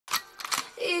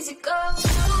easy go.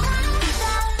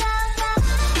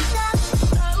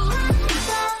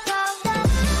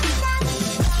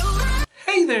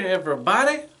 Hey there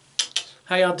everybody,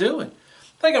 how y'all doing?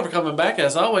 Thank you for coming back.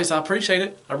 As always, I appreciate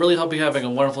it. I really hope you're having a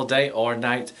wonderful day or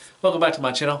night. Welcome back to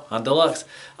my channel. I'm Deluxe.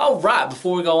 Alright,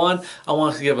 before we go on, I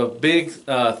want to give a big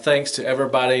thanks to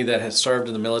everybody that has served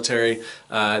in the military.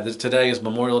 Today is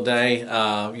Memorial Day.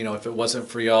 You know, if it wasn't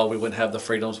for y'all, we wouldn't have the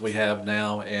freedoms we have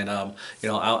now. And, you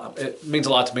know, it means a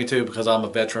lot to me too because I'm a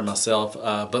veteran myself.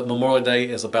 But Memorial Day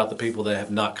is about the people that have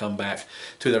not come back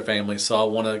to their families. So I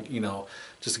want to, you know,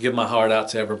 just to give my heart out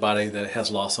to everybody that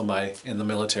has lost somebody in the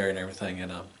military and everything.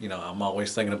 And, you know, I'm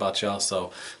always thinking about y'all.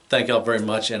 So thank y'all very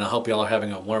much. And I hope y'all are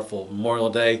having a wonderful Memorial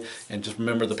Day. And just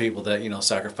remember the people that, you know,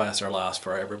 sacrifice their lives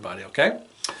for everybody, okay?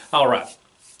 All right.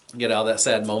 Get out of that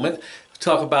sad moment.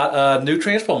 Talk about new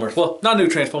Transformers. Well, not new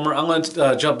Transformer. I'm going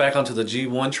to jump back onto the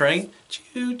G1 train.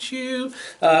 Choo-choo.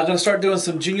 I'm going to start doing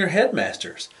some junior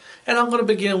Headmasters. And I'm going to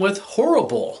begin with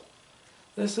Horri-Bull.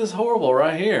 This is Horri-Bull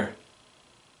right here.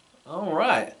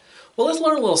 Alright, well let's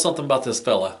learn a little something about this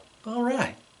fella.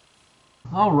 Alright,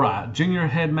 Junior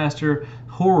Headmaster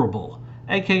Horri-Bull,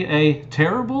 aka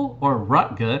Terrible or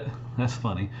Rotgut, that's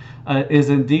funny, is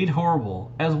indeed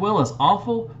horrible, as well as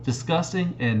awful,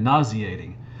 disgusting, and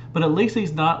nauseating. But at least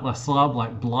he's not a slob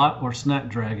like Blot or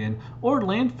Snapdragon or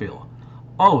Landfill.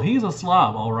 Oh, he's a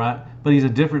slob, alright, but he's a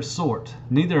different sort.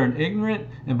 Neither an ignorant,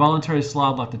 involuntary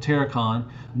slob like the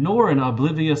Terracon, nor an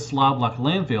oblivious slob like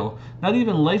Landfill, not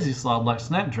even lazy slob like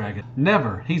Snapdragon.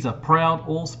 Never. He's a proud,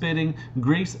 oil-spitting,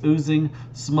 grease-oozing,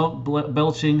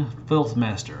 smoke-belching filth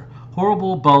master.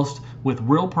 Horri-Bull boasts with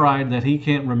real pride that he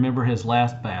can't remember his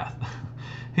last bath.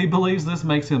 He believes this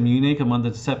makes him unique among the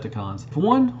Decepticons. If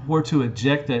one were to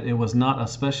eject that it was not a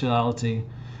speciality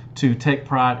to take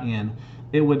pride in,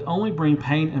 it would only bring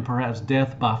pain and perhaps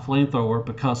death by flamethrower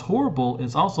because Horri-Bull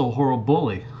is also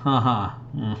horribully, haha,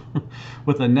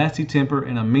 with a nasty temper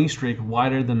and a mean streak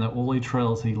wider than the oily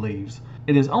trails he leaves.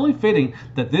 It is only fitting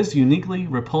that this uniquely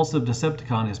repulsive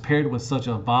Decepticon is paired with such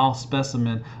a vile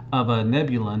specimen of a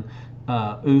Nebulon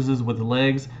oozes with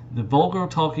legs, the vulgar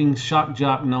talking shock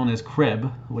jock known as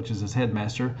Kreb, which is his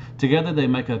headmaster. Together they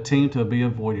make a team to be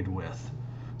avoided with.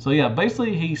 So yeah,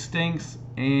 basically he stinks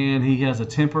and he has a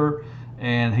temper.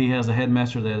 And he has a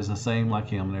headmaster that is the same like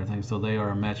him and everything, so they are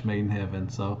a match made in heaven.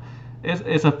 So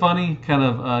it's a funny kind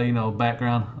of you know,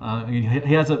 background.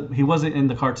 He wasn't in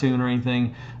the cartoon or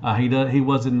anything. He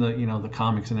was in the, you know, the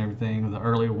comics and everything, the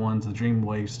earlier ones, the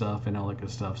Dreamwave stuff and all that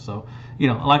good stuff. So, you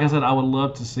know, like I said, I would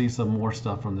love to see some more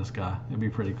stuff from this guy. It'd be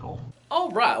pretty cool. All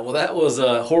right, well that was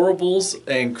Horri-Bull's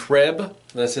and Kreb.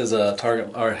 That's his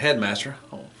target or headmaster.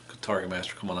 Oh. Target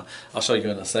master, come on, I'll show you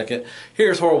in a second.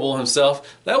 Here's Horri-Bull himself.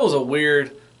 That was a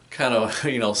weird kind of,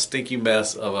 you know, stinky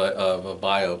mess of a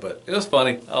bio, but it was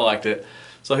funny. I liked it.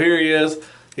 So here he is.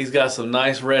 He's got some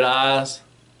nice red eyes.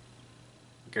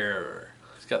 Grr.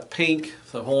 He's got pink,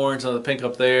 the horns and the pink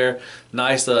up there.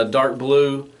 Nice dark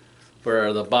blue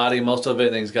for the body, most of it.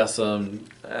 And he's got some,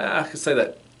 I could say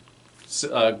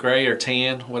that gray or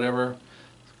tan, whatever.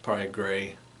 Probably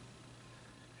gray.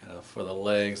 For the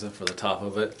legs and for the top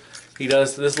of it. He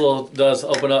does, this does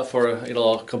open up for a, you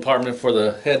know, compartment for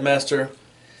the headmaster.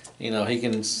 You know, he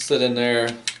can sit in there,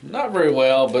 not very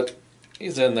well, but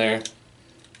he's in there.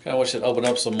 Kind of wish it opened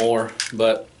up some more,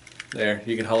 but there,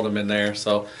 you can hold him in there.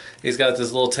 So he's got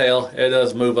this little tail. It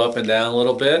does move up and down a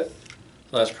little bit,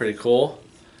 so that's pretty cool.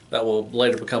 That will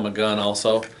later become a gun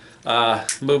also.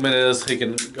 Movement is he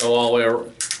can go all the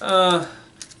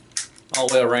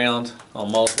way around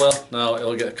almost. Well, no,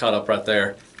 it'll get caught up right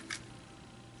there.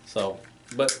 So,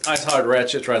 but nice hard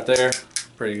ratchets right there,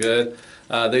 pretty good.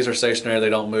 These are stationary, they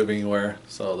don't move anywhere,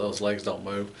 so those legs don't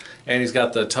move. And he's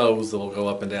got the toes that will go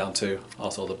up and down too.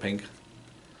 Also the pink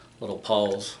little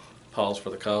paws for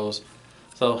the toes.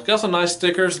 So got some nice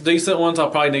stickers, decent ones. I'll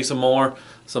probably need some more,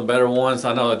 some better ones.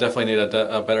 I know I definitely need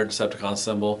a better Decepticon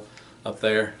symbol up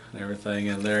there and everything.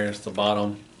 And there's the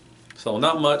bottom. So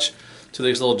not much to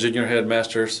these little junior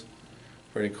headmasters.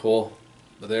 Pretty cool.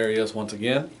 But there he is once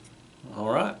again.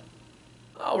 Alright.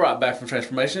 Alright, back from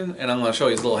transformation, and I'm going to show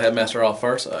you his little headmaster off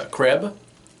first. Kreb.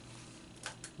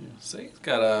 See, he's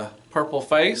got a purple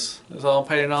face. It's all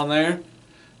painted on there.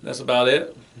 That's about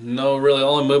it. No, really, the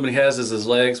only movement he has is his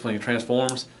legs when he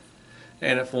transforms.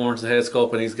 And it forms the head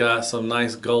sculpt, and he's got some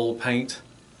nice gold paint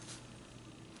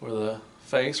for the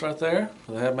face right there,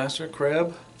 for the headmaster,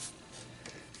 Kreb.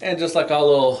 And just like all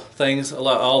little things,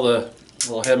 all the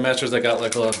little headmasters, they got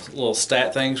like little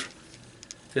stat things.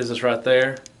 His is right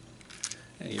there.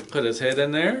 And you put his head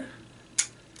in there.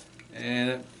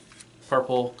 And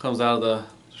purple comes out of the,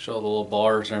 show the little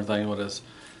bars and everything with his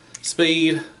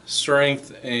speed,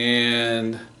 strength,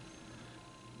 and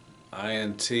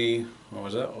INT. What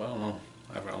was that? Well, I don't know.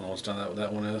 I don't know what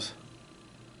that one is.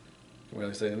 I can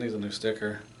really say it needs a new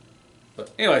sticker. But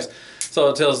anyways, so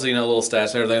it tells you know little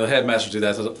stats and everything. The Headmasters do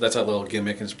that. So that's a little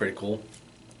gimmick, and it's pretty cool.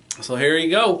 So here you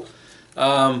go.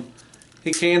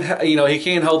 He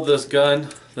can hold this gun,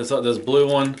 this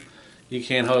blue one. You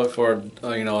can't hold it for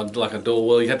you know, like a dual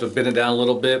wheel. You have to bend it down a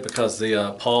little bit because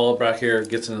the pawl back here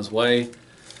gets in his way.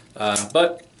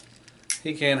 But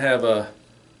he can have a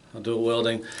dual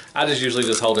wielding. I just usually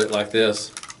just hold it like this,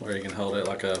 where you can hold it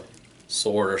like a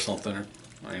sword or something or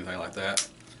anything like that.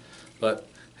 But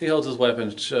he holds his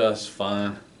weapons just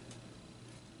fine.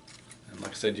 And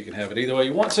like I said, you can have it either way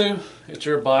you want to. It's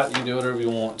your bot. You can do whatever you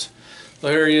want. So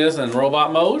here he is in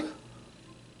robot mode.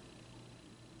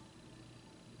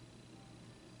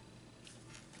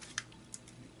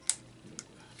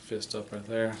 Fist up right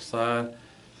there, side.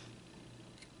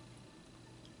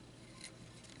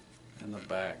 And the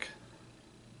back.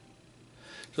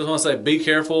 Just want to say, be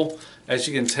careful. As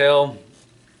you can tell,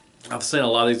 I've seen a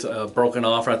lot of these broken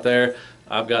off right there.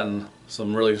 I've gotten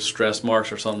some really stress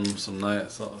marks or something, some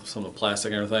of the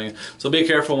plastic and everything. So be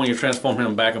careful when you transform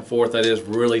him back and forth. That is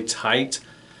really tight,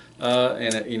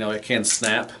 and it, you know, it can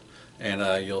snap,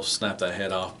 and you'll snap that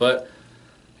head off. But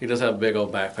he does have a big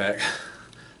old backpack.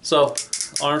 So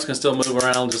arms can still move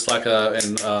around just like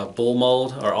in bull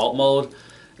mode or alt mode,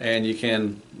 and you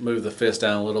can move the fist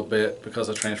down a little bit because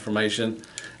of transformation.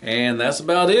 And that's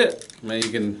about it. I mean, you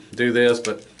can do this,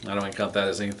 but I don't even count that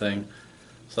as anything.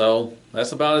 So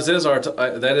that's about as is.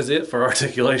 That is it for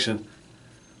articulation.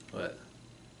 But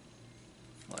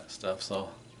all that stuff, so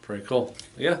pretty cool.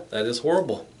 Yeah, that is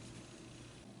Horri-Bull.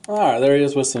 All right, there he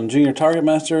is with some junior target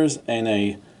masters and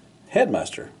a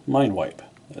Headmaster mind wipe.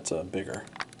 That's a bigger,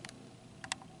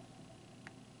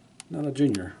 not a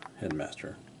junior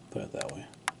Headmaster. Put it that way.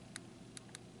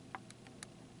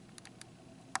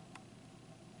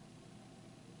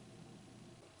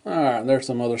 Alright, there's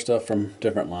some other stuff from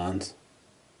different lines.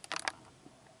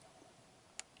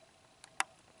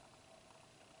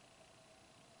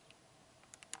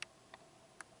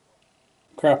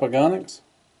 Crapagonics,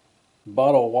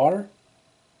 bottle of water,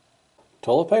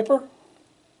 toilet paper,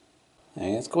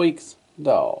 and squeaks,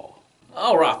 dog.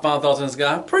 Alright, final thoughts on this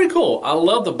guy. Pretty cool. I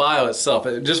love the bio itself.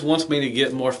 It just wants me to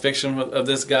get more fiction of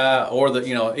this guy, or the,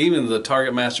 you know, even the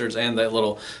target masters and that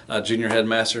little junior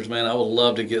headmasters. Man, I would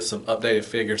love to get some updated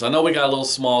figures. I know we got a little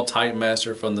small Titan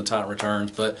master from the Titan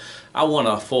Returns, but I want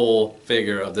a full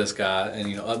figure of this guy, and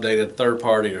you know, updated third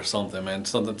party or something, man.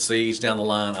 Something Siege down the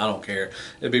line. I don't care.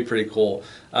 It'd be pretty cool.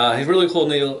 He's really cool,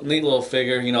 neat little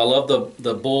figure. You know, I love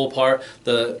the bull part.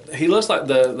 He looks like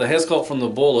the head sculpt from the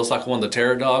bull looks like one of the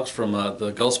terror dogs from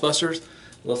the Ghostbusters.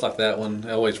 Looks like that one.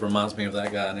 It always reminds me of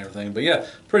that guy and everything. But yeah,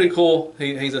 pretty cool.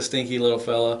 He's a stinky little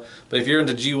fella. But if you're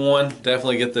into G1,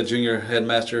 definitely get the junior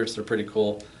headmasters. They're pretty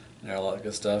cool. They're a lot of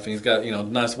good stuff. And he's got, you know,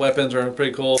 nice weapons are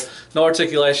pretty cool. No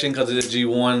articulation because it is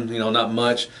G1. You know, not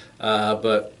much.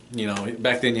 But you know,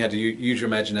 back then you had to use your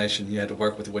imagination. You had to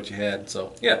work with what you had.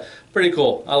 So yeah, pretty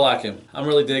cool. I like him. I'm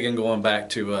really digging going back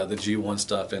to the G1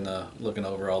 stuff and looking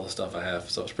over all the stuff I have.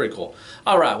 So it's pretty cool.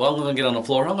 All right, well, I'm going to get on the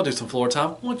floor. I'm going to do some floor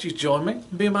time. Why don't you join me?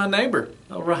 Be my neighbor.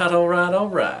 All right, all right, all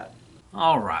right.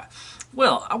 All right.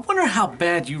 Well, I wonder how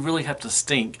bad you really have to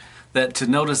stink that to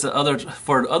notice that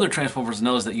for other Transformers to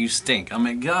notice that you stink. I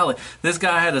mean, golly, this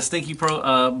guy had a stinky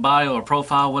bio or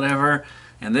profile, whatever.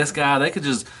 And this guy, they could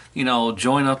just, you know,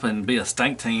 join up and be a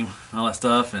stank team, all that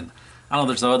stuff. And I know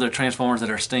there's other Transformers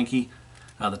that are stinky.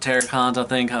 The Terracons, I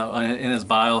think, in his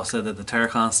bio said that the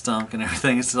Terracons stunk and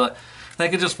everything. It's like they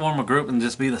could just form a group and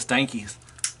just be the stankies.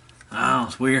 Oh,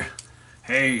 it's weird.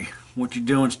 Hey, what you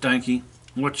doing, Stanky?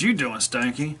 What you doing,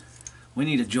 Stanky? We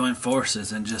need to join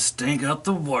forces and just stink up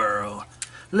the world.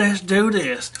 Let's do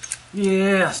this.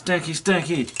 Yeah, Stanky,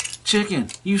 Stanky. Chicken,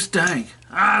 you stink.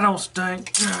 I don't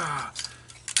stink.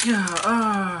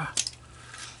 Wow.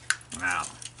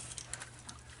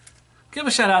 Give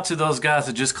a shout out to those guys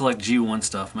that just collect G1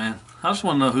 stuff, man. I just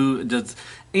want to know who does.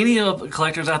 Any of the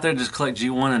collectors out there just collect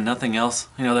G1 and nothing else.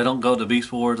 You know, they don't go to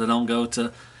Beast Wars, they don't go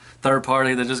to third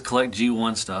party, they just collect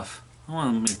G1 stuff. I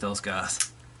want to meet those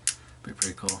guys. Be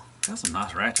pretty cool. Got some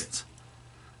nice ratchets.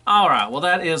 Alright, well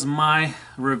that is my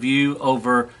review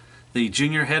over the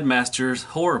Junior Headmasters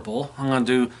Horri-Bull. I'm going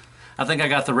to do, I think I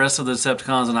got the rest of the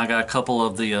Decepticons and I got a couple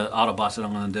of the Autobots that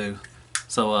I'm going to do.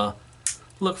 So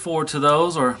look forward to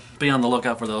those, or be on the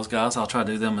lookout for those guys. I'll try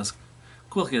to do them as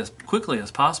quickly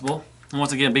as possible. And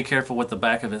once again, be careful with the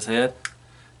back of his head.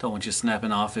 Don't want you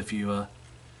snapping off if you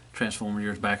transform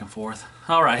yours back and forth.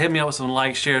 Alright, hit me up with some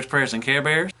likes, shares, prayers, and Care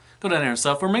Bears. go down there and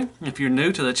sub for me. If you're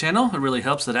new to the channel, it really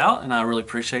helps it out, and I really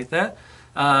appreciate that.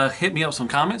 Hit me up with some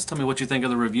comments. Tell me what you think of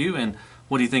the review and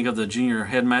what do you think of the Junior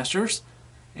Headmasters.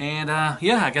 And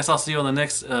yeah, I guess I'll see you on the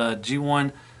next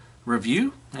G1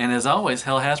 review. And as always,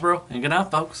 Hell Hasbro, and good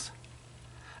night, folks.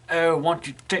 Oh, won't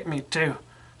you take me to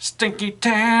Stinky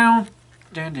Town?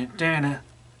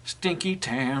 Stinky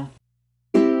Town.